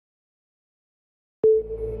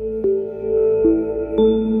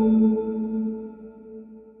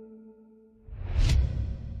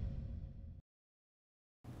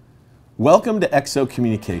Welcome to XO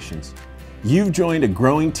Communications. You've joined a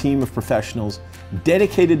growing team of professionals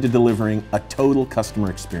dedicated to delivering a total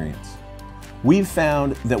customer experience. We've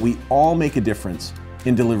found that we all make a difference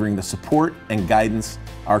in delivering the support and guidance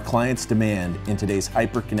our clients demand in today's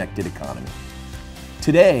hyper-connected economy.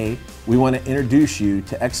 Today, we want to introduce you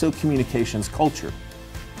to XO Communications culture,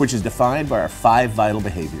 which is defined by our 5 vital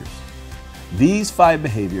behaviors. These 5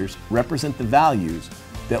 behaviors represent the values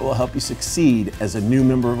that will help you succeed as a new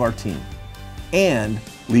member of our team and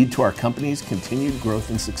lead to our company's continued growth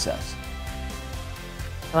and success.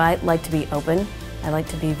 I like to be open. I like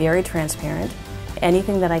to be very transparent.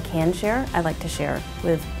 Anything that I can share, I like to share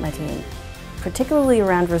with my team, particularly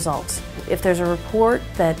around results. If there's a report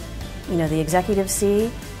that the executives see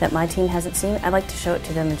that my team hasn't seen, I like to show it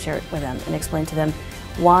to them and share it with them and explain to them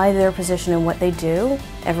why their position and what they do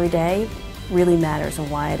every day really matters and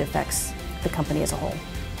why it affects the company as a whole.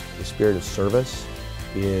 The spirit of service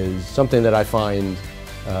is something that I find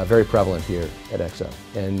very prevalent here at XO,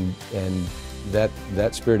 and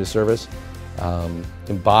that spirit of service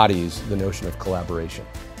embodies the notion of collaboration.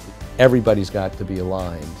 Everybody's got to be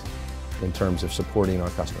aligned in terms of supporting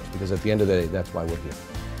our customers, because at the end of the day, that's why we're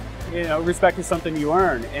here. Respect is something you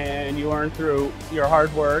earn, and you earn through your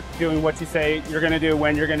hard work, doing what you say you're going to do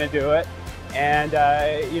when you're going to do it. And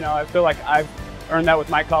I feel like I've earned that with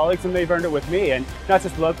my colleagues, and they've earned it with me, and not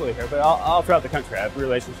just locally here, but all throughout the country. I have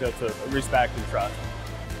relationships of respect and trust.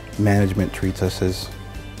 Management treats us as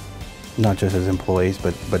not just as employees,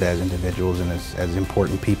 but as individuals and as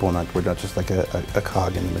important people. We're not just like a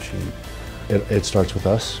cog in the machine. It starts with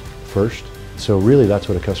us first. So really that's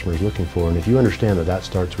what a customer is looking for. And if you understand that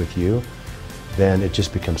starts with you, then it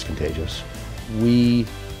just becomes contagious. We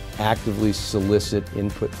actively solicit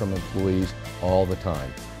input from employees all the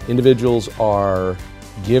time. Individuals are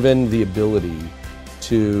given the ability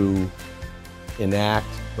to enact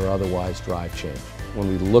or otherwise drive change. When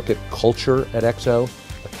we look at culture at XO,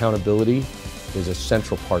 accountability is a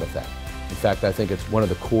central part of that. In fact, I think it's one of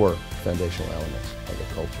the core foundational elements of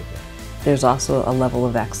the culture here. There's also a level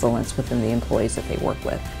of excellence within the employees that they work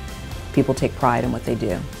with. People take pride in what they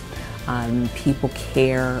do. People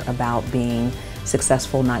care about being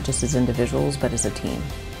successful not just as individuals, but as a team.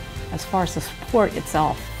 As far as the support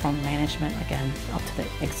itself from management, again, up to the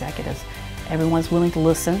executives, everyone's willing to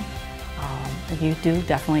listen. You do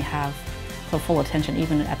definitely have the full attention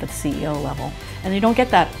even at the CEO level. And you don't get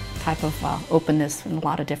that type of openness in a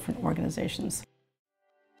lot of different organizations.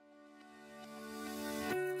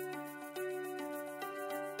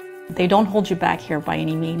 They don't hold you back here by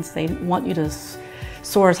any means. They want you to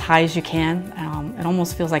soar as high as you can. It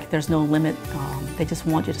almost feels like there's no limit. They just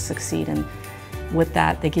want you to succeed, and with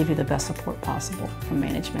that, they give you the best support possible from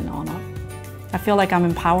management on up. I feel like I'm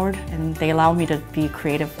empowered, and they allow me to be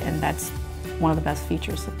creative, and that's one of the best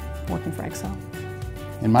features of working for XO.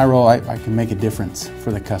 In my role, I can make a difference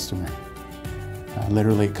for the customer.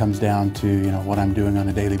 Literally, it comes down to what I'm doing on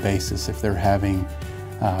a daily basis. If they're having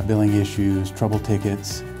billing issues, trouble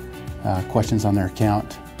tickets, questions on their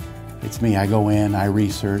account, it's me. I go in, I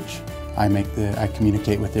research, I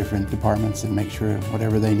communicate with different departments and make sure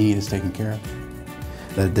whatever they need is taken care of.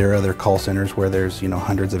 There are other call centers where there's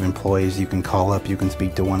hundreds of employees. You can call up, you can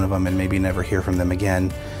speak to one of them and maybe never hear from them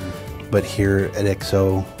again. But here at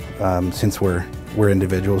XO, since we're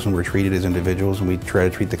individuals and we're treated as individuals and we try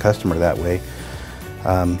to treat the customer that way,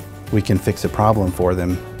 we can fix a problem for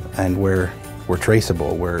them, and we're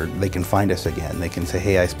traceable, where they can find us again. They can say,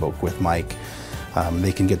 hey, I spoke with Mike.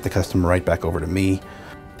 They can get the customer right back over to me.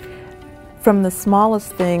 From the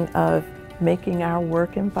smallest thing of making our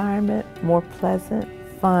work environment more pleasant,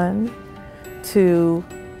 fun, to,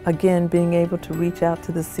 again, being able to reach out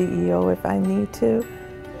to the CEO if I need to,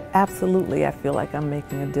 absolutely, I feel like I'm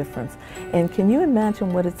making a difference. And can you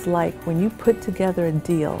imagine what it's like when you put together a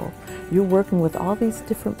deal? You're working with all these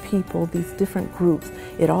different people, these different groups.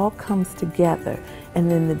 It all comes together,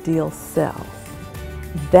 and then the deal sells.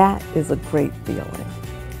 That is a great feeling.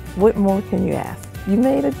 What more can you ask? You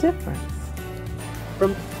made a difference.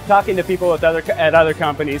 From talking to people at other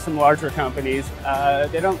companies, some larger companies,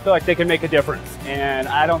 they don't feel like they can make a difference, and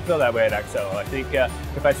I don't feel that way at XO. I think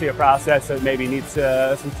if I see a process that maybe needs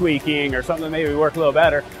some tweaking or something that maybe work a little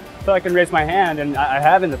better, I feel I can raise my hand, and I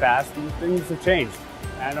have in the past, and things have changed.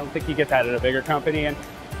 I don't think you get that at a bigger company, and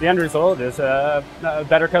the end result is a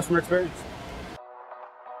better customer experience.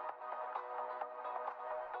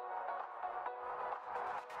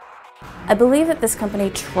 I believe that this company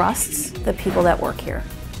trusts the people that work here.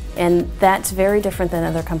 And that's very different than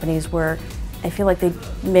other companies where I feel like they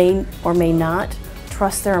may or may not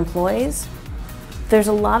trust their employees. There's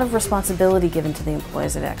a lot of responsibility given to the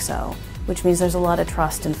employees at XO. which means there's a lot of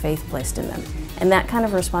trust and faith placed in them. And that kind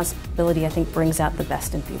of responsibility, I think, brings out the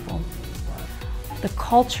best in people. The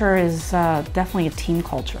culture is definitely a team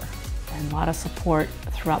culture, and a lot of support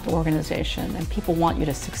throughout the organization, and people want you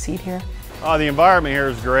to succeed here. The environment here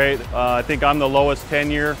is great. I think I'm the lowest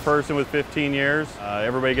tenure person with 15 years.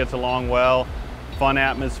 Everybody gets along well, fun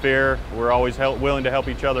atmosphere. We're always willing to help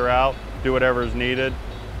each other out, do whatever is needed,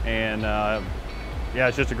 and yeah,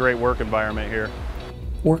 it's just a great work environment here.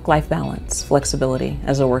 Work-life balance, flexibility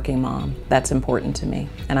as a working mom, that's important to me,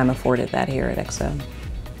 and I'm afforded that here at XO.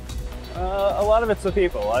 A lot of it's the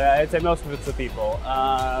people. I'd say most of it's the people.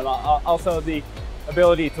 Also the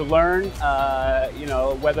ability to learn, you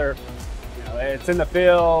know, whether it's in the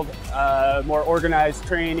field, more organized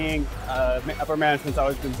training. Upper management's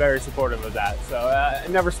always been very supportive of that. So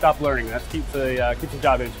never stop learning. That keeps the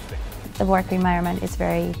job interesting. The work environment is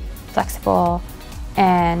very flexible,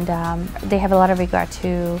 and they have a lot of regard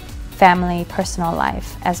to family, personal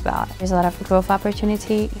life as well. There's a lot of growth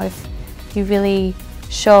opportunity. If you really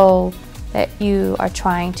show that you are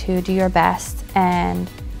trying to do your best and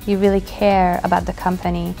you really care about the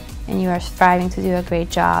company and you are striving to do a great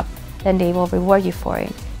job, then they will reward you for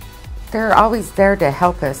it. They're always there to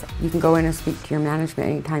help us. You can go in and speak to your management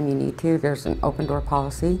anytime you need to. There's an open door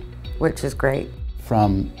policy, which is great.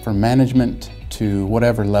 From management to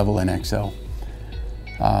whatever level in XO,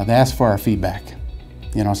 they ask for our feedback.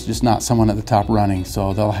 You know, it's just not someone at the top running,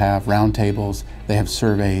 so they'll have roundtables, they have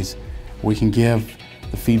surveys. We can give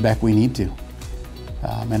the feedback we need to.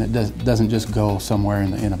 And it doesn't just go somewhere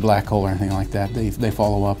in a black hole or anything like that. They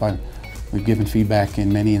follow up. We've given feedback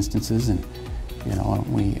in many instances, and you know,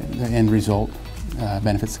 the end result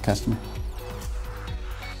benefits the customer.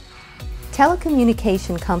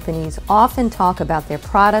 Telecommunication companies often talk about their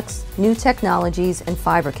products, new technologies, and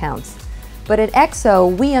fiber counts. But at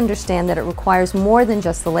XO, we understand that it requires more than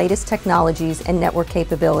just the latest technologies and network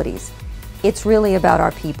capabilities. It's really about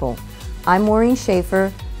our people. I'm Maureen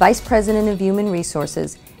Schaefer, Vice President of Human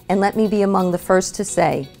Resources, and let me be among the first to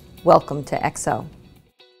say, welcome to XO.